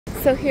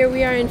So here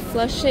we are in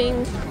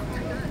Flushing,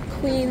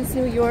 Queens,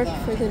 New York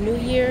for the New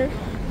Year,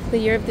 the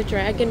Year of the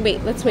Dragon.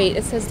 Wait, let's wait.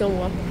 It says don't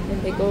walk.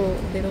 And they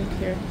don't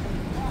care.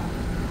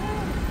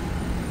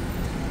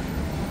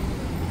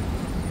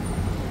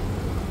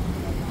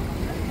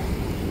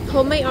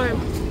 Hold my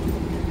arm.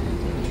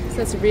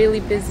 So it's really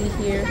busy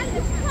here.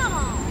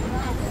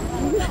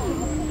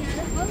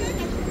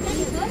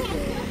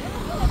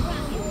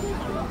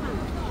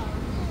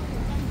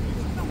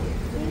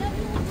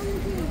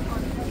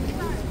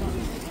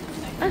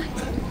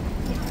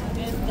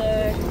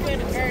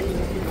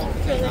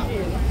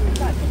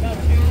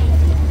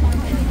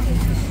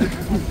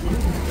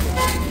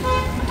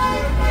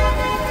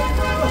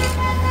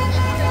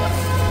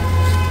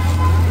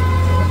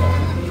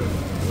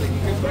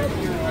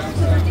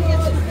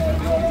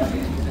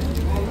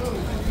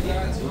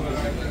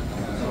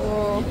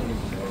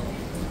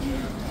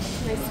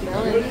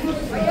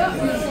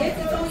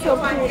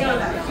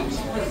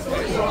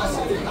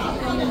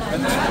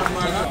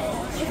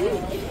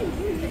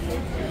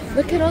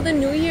 Look at all the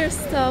New Year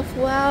stuff.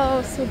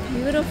 Wow, so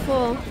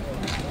beautiful.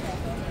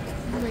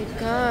 Oh my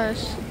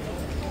gosh.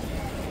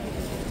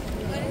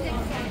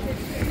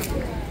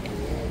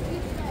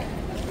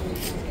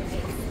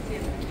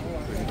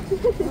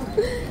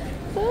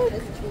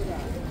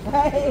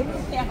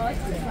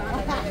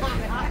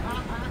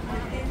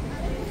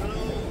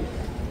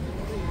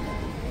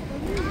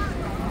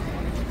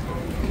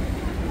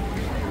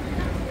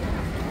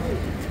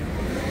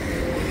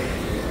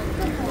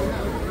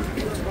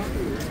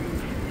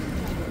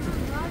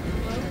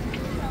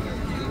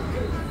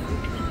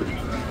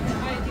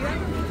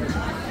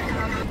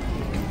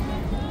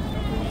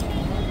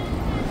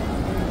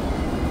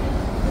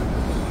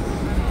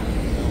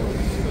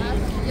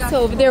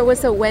 So there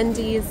was a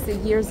Wendy's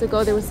years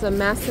ago. There was a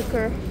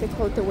massacre. They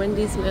call it the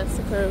Wendy's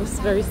massacre. It was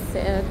very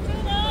sad.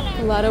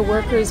 A lot of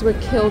workers were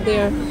killed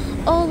there.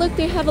 Oh, look,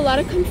 they have a lot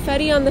of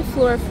confetti on the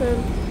floor for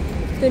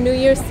the New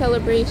Year's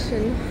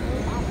celebration.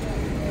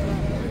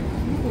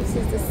 This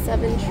is the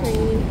 7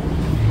 train.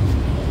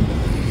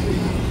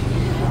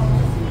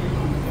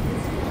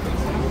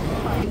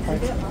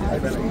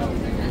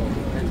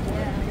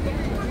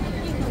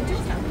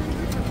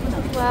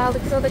 Wow,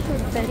 look at all the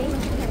confetti.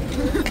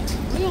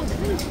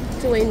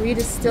 Dwayne Reed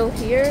is still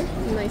here.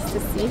 Nice to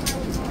see.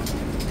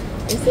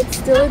 Is it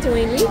still a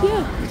Dwayne Reed?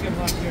 Yeah.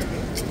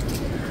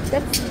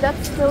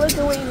 That's still a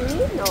Dwayne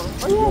Reed? No.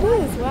 Oh yeah,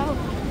 it is. Wow.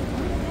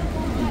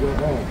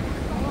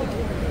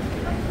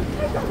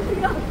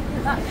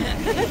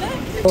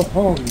 Go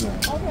home now.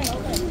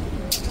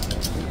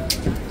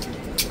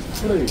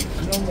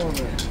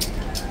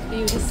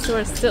 Beauty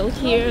store still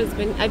here.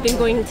 I've been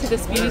going to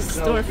this beauty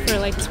store for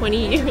like 20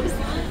 years.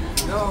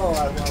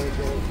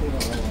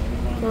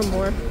 Or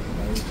more.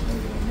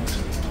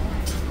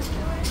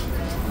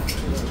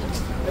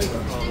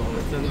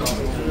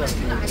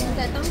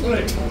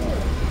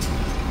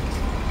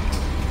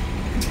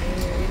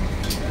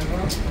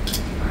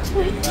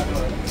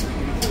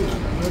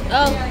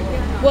 Oh,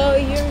 well,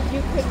 you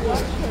could watch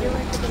her.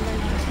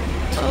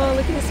 Oh,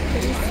 look at this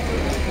pretty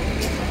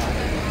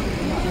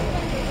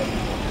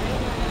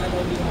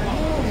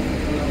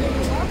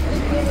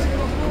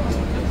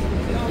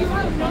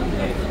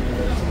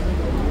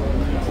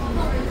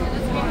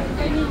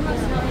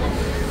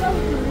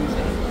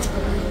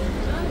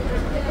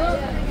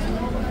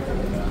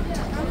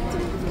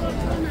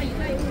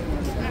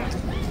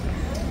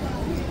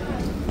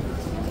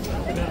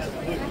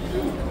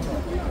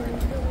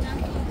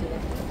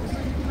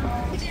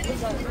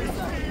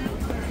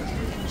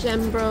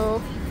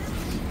Gembro.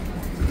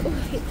 Oh, I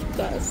hate the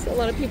dust. A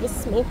lot of people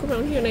smoke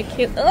around here and I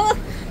can't. Ugh!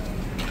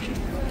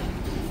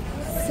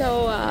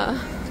 So,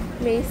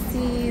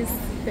 Macy's.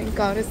 Thank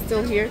God it's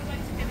still here.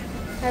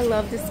 I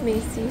love this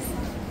Macy's.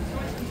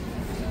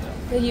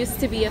 There used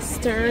to be a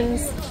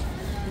Stearns.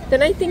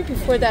 Then I think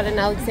before that an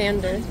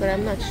Alexander's, but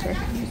I'm not sure.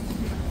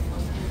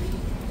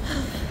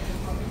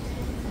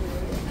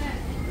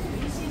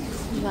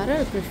 A lot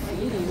of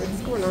graffiti.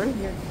 What's going on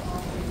here?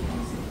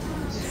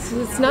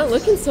 It's not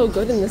looking so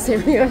good in this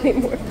area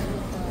anymore.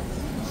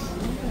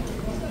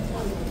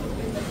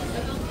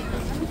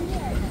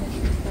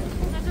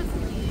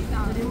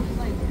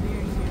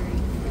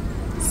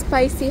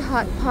 Spicy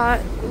hot pot.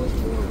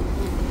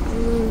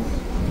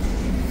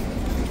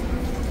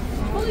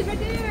 Chipotle's right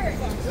there.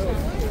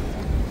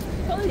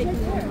 Chipotle's right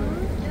there.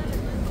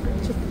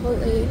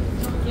 Chipotle.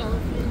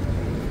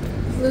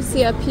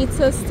 Lucia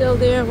Pizza's still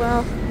there.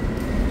 Wow.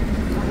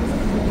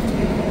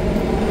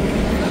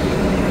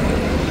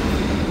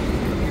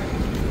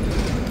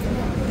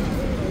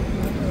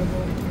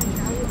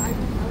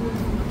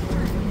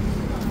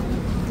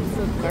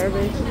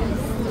 Garbage.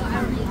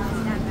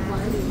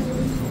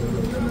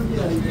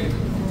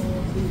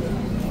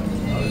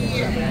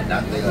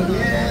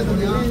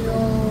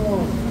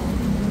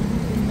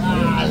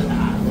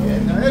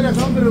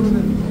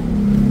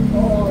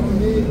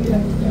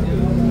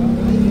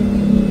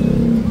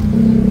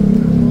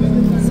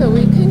 So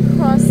we can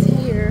cross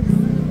here.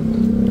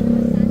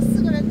 It's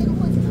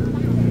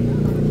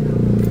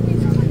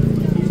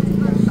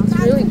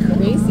really cool.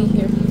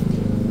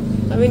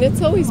 mean,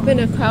 it's always been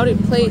a crowded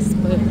place,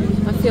 but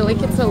I feel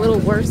like it's a little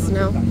worse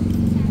now.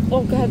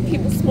 Oh God,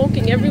 people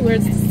smoking everywhere.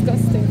 It's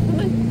disgusting. Come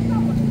on.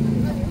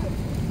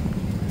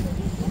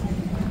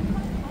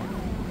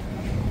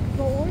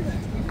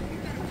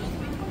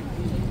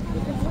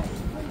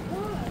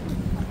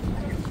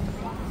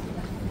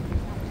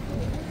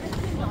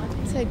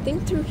 So I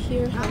think through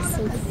here has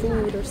some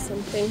food or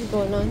something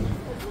going on.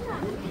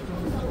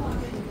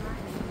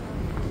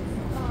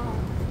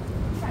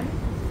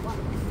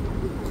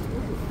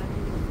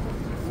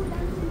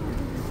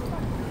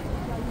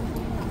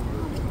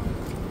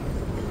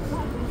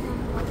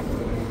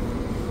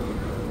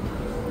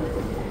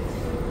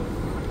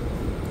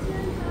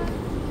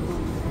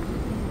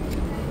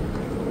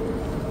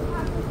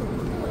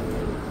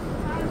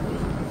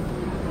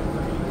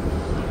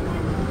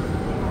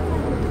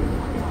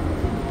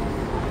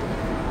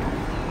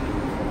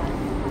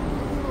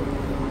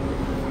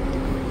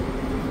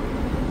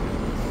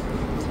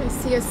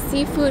 See a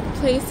seafood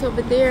place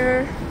over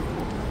there.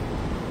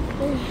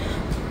 Oh,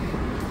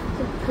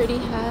 some pretty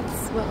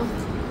hats. Well,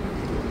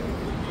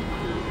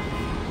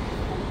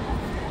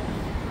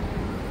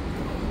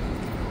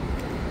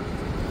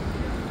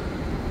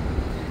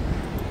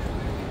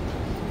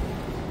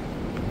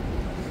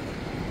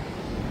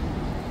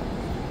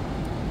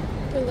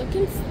 we're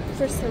looking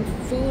for some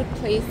food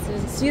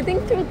places. Do you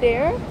think they're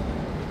there?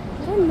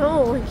 I don't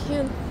know. I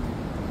can't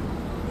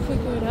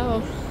figure it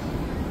out.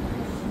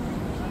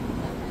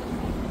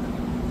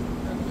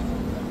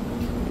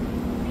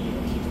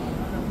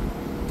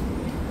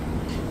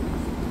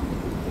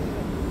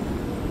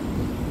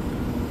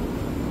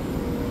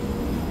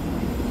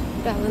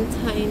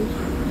 Valentine.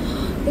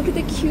 Look at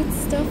the cute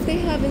stuff they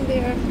have in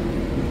there.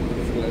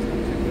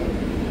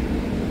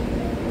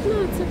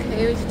 No, it's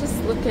okay. We should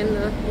just look in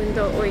the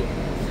window. Wait.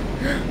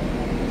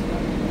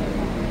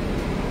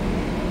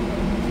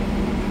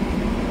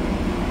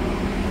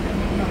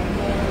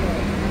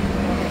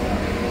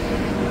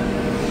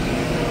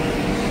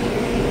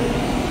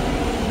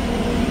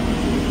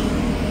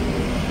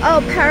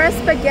 Oh, Paris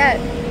baguette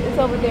is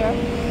over there.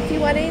 Do you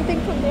want anything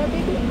from there,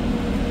 baby?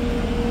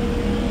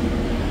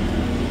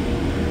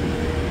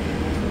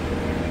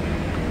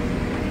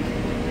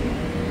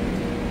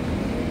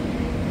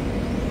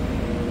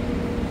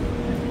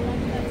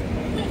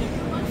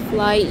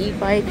 Fly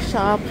e-bike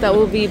shop that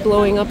will be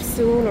blowing up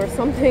soon or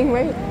something,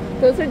 right?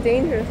 Those are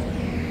dangerous.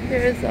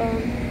 There's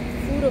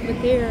food over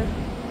there.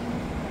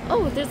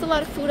 Oh, there's a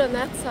lot of food on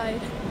that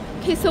side.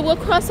 Okay, so we'll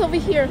cross over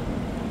here.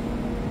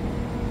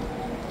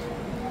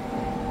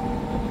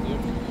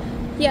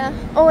 Yeah.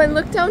 Oh, and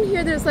look down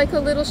here. There's like a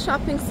little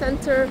shopping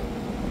center.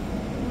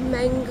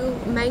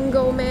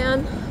 Mango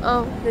Man.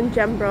 Oh, and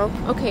Jembro.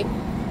 Okay.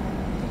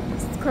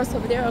 Let's cross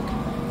over there. Okay.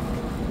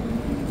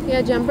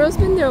 Yeah, Jembro's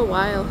been there a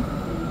while.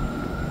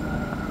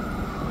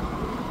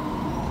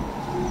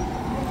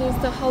 There's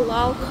the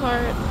halal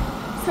cart.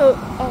 So,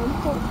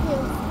 hold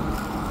hands.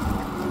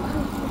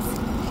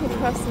 You can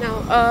cross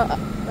now.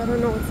 I don't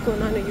know what's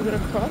going on. Are you gonna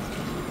cross?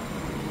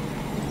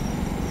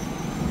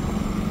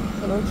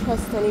 I don't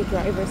trust any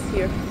drivers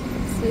here.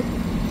 Let's see.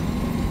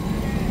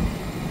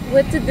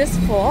 What, did this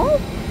fall?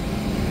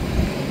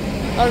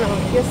 Oh no, I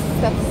guess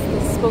that's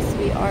supposed to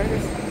be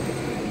ours.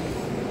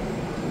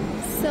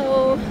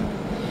 So,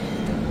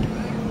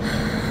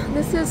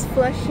 this is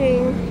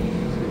Flushing.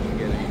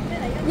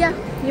 Yeah,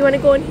 you want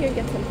to go in here and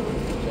get something?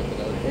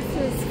 This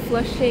is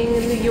Flushing,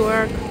 New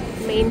York,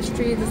 Main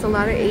Street. There's a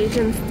lot of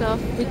Asian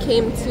stuff. We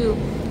came to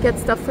get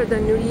stuff for the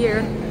new year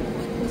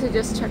and to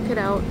just check it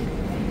out.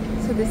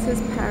 So this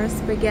is Paris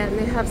Baguette, and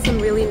they have some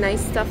really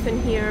nice stuff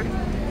in here.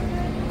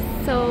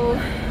 So,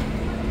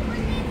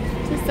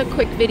 just a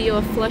quick video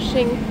of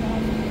Flushing.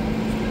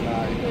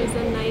 There's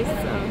a nice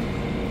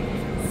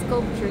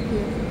sculpture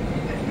here.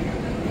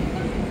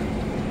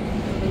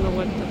 I don't know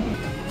what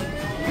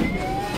the...